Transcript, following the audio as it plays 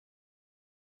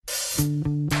Killed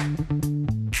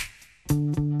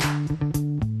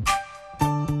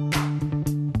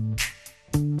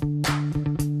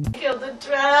the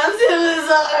Triops, it was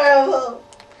horrible.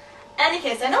 Any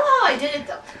case, I know how I did it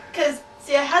though. Cause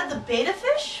see, I had the betta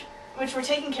fish, which we're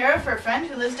taking care of for a friend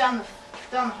who lives down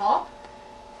the hall.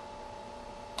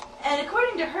 And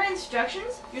according to her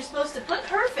instructions, you're supposed to put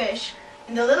her fish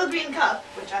in the little green cup,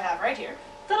 which I have right here.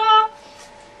 Ta-da!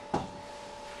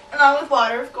 Along with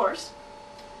water, of course.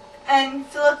 And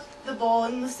fill up the bowl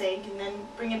in the sink, and then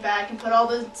bring it back and put all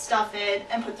the stuff in,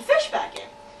 and put the fish back in.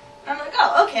 And I'm like,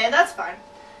 oh, okay, that's fine.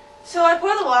 So I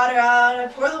pour the water out, I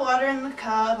pour the water in the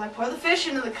cup, I pour the fish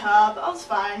into the cup, all's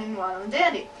fine and well and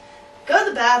dandy. Go to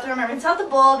the bathroom, I rinse out the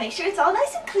bowl, make sure it's all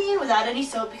nice and clean without any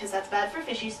soap because that's bad for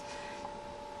fishies.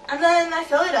 And then I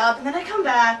fill it up, and then I come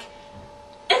back,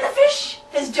 and the fish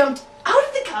has jumped out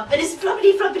of the cup and is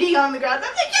floppity on the ground.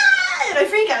 I'm like, yeah! And I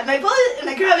freak out, and I pull it, and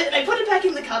I grab it, and I put it back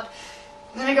in the cup.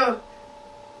 And then I go,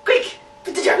 quick,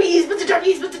 put the droppies, put it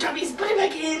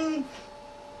back in.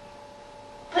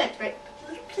 Plant, right? Put the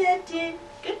little plant in.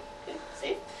 Good,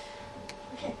 safe.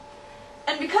 Okay.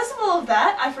 And because of all of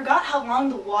that, I forgot how long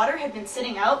the water had been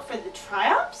sitting out for the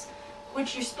Triops,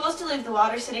 which you're supposed to leave the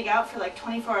water sitting out for like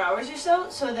 24 hours or so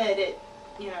that it,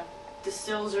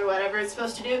 distills or whatever it's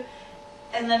supposed to do,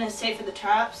 and then it's safe for the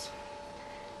Triops.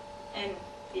 And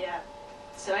yeah,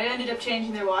 so I ended up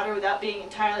changing their water without being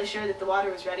entirely sure that the water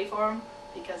was ready for them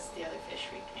because the other fish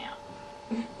freaked me out.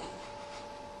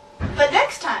 But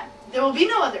next time, there will be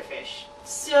no other fish,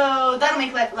 so that'll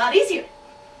make life a lot easier.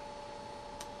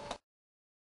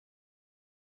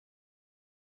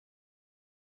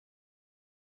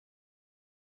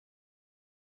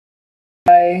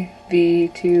 By the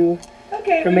two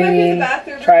remaining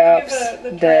Triops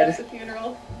dead. The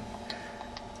funeral.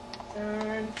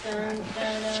 Dun, dun,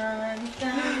 dun, dun,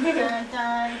 dun,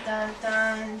 dun,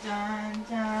 dun, dun,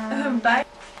 dun. Bye.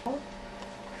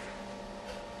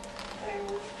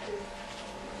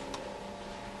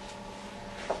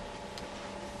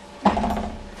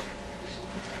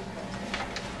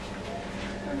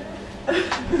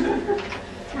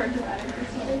 More dramatic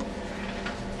this way.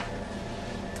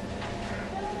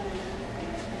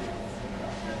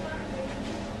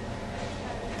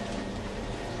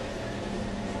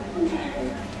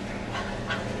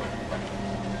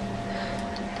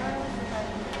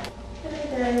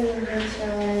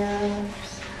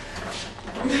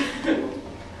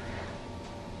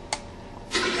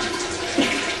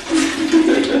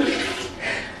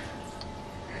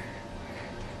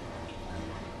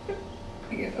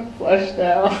 Get them flushed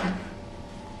out.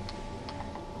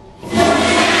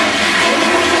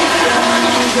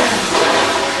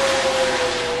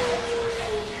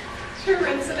 Should we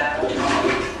rinse it out?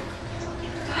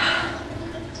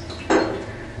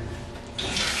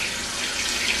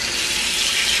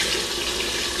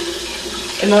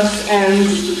 And thus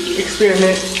ends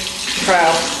experiment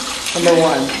trial number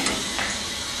 1.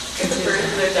 The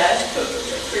birds are dead, so it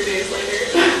was like 3 days later.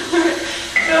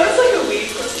 No, it was like a week,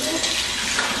 wasn't it?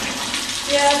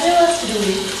 Yeah, they lasted a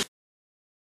week.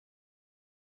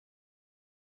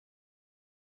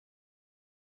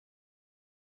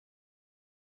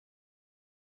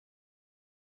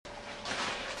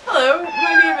 Hello,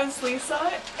 my name is Lisa,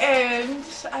 and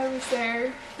I was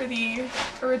there for the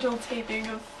original taping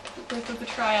of Birth of the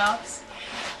Triops.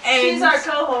 And She's our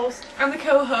co-host. I'm the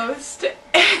co-host,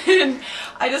 and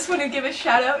I just want to give a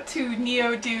shout out to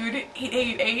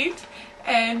NeoDude888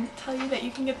 and tell you that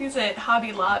you can get these at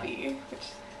Hobby Lobby,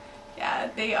 which, yeah,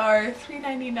 they are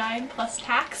 $3.99 plus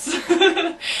tax,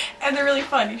 and they're really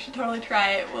fun. You should totally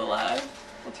try it. We'll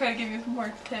try to give you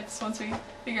more tips once we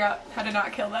figure out how to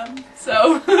not kill them.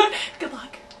 So, good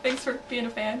luck. Thanks for being a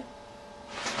fan.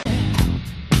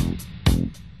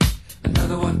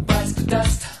 Another one bites the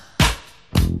dust.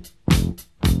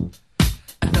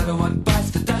 Another one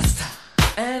bites the dust.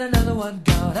 And another one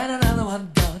gone, and another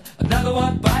one gone. Another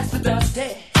one bites the dust.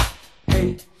 Hey,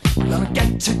 hey, gonna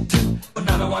get you too.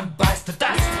 Another one bites the dust.